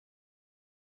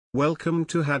Welcome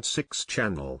to Had6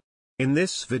 channel. In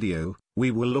this video,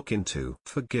 we will look into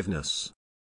forgiveness.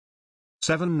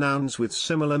 7 nouns with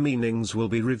similar meanings will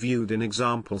be reviewed in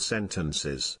example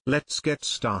sentences. Let's get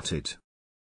started.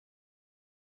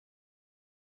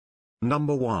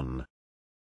 Number 1.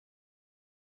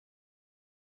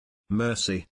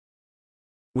 Mercy,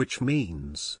 which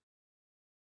means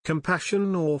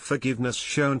compassion or forgiveness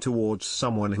shown towards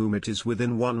someone whom it is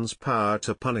within one's power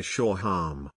to punish or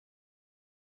harm.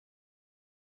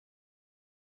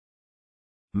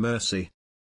 Mercy.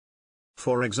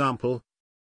 For example,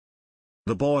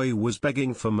 the boy was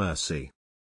begging for mercy.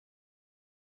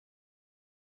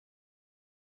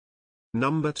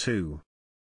 Number 2.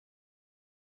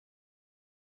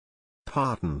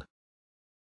 Pardon,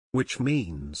 which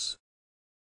means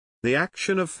the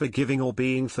action of forgiving or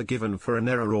being forgiven for an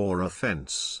error or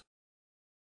offense.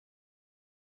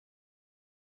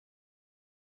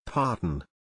 Pardon.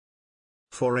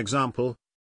 For example,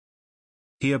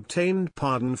 he obtained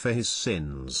pardon for his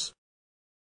sins.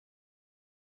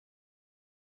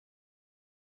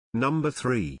 Number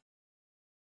 3.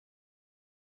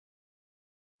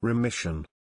 Remission,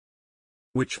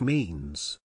 which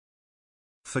means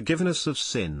forgiveness of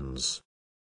sins.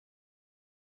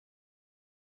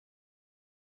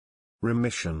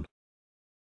 Remission.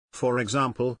 For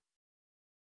example,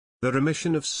 the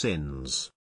remission of sins.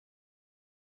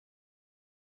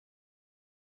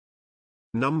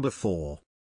 Number 4.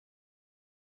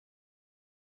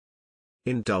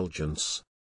 Indulgence,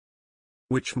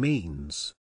 which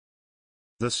means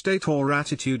the state or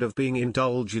attitude of being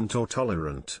indulgent or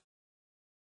tolerant.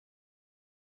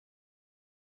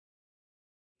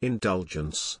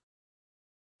 Indulgence.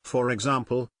 For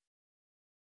example,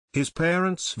 his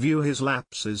parents view his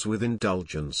lapses with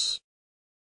indulgence.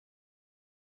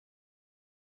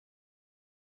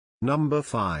 Number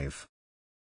 5.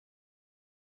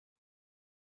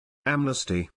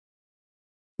 Amnesty,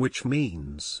 which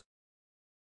means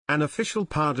an official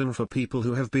pardon for people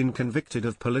who have been convicted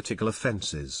of political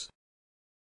offenses.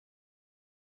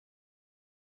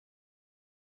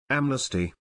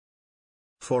 Amnesty.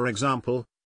 For example,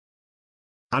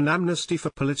 an amnesty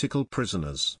for political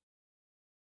prisoners.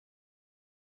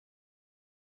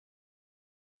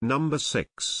 Number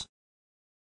 6.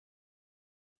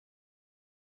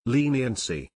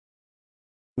 Leniency,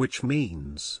 which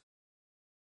means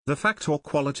the fact or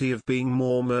quality of being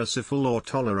more merciful or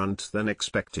tolerant than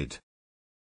expected.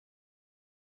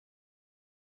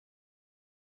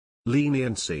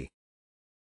 Leniency.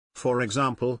 For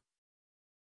example,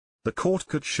 the court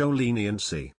could show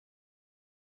leniency.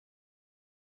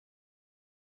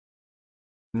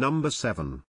 Number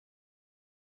 7.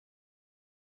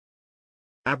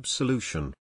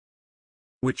 Absolution,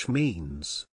 which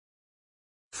means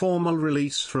formal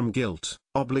release from guilt,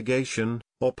 obligation,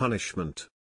 or punishment.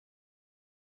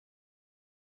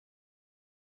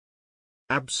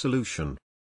 Absolution.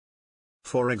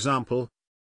 For example,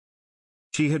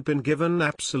 she had been given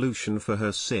absolution for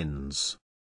her sins.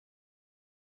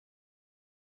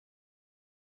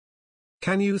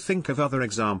 Can you think of other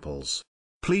examples?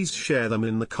 Please share them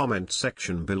in the comment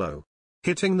section below.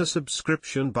 Hitting the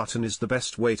subscription button is the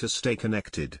best way to stay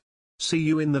connected. See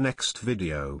you in the next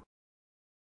video.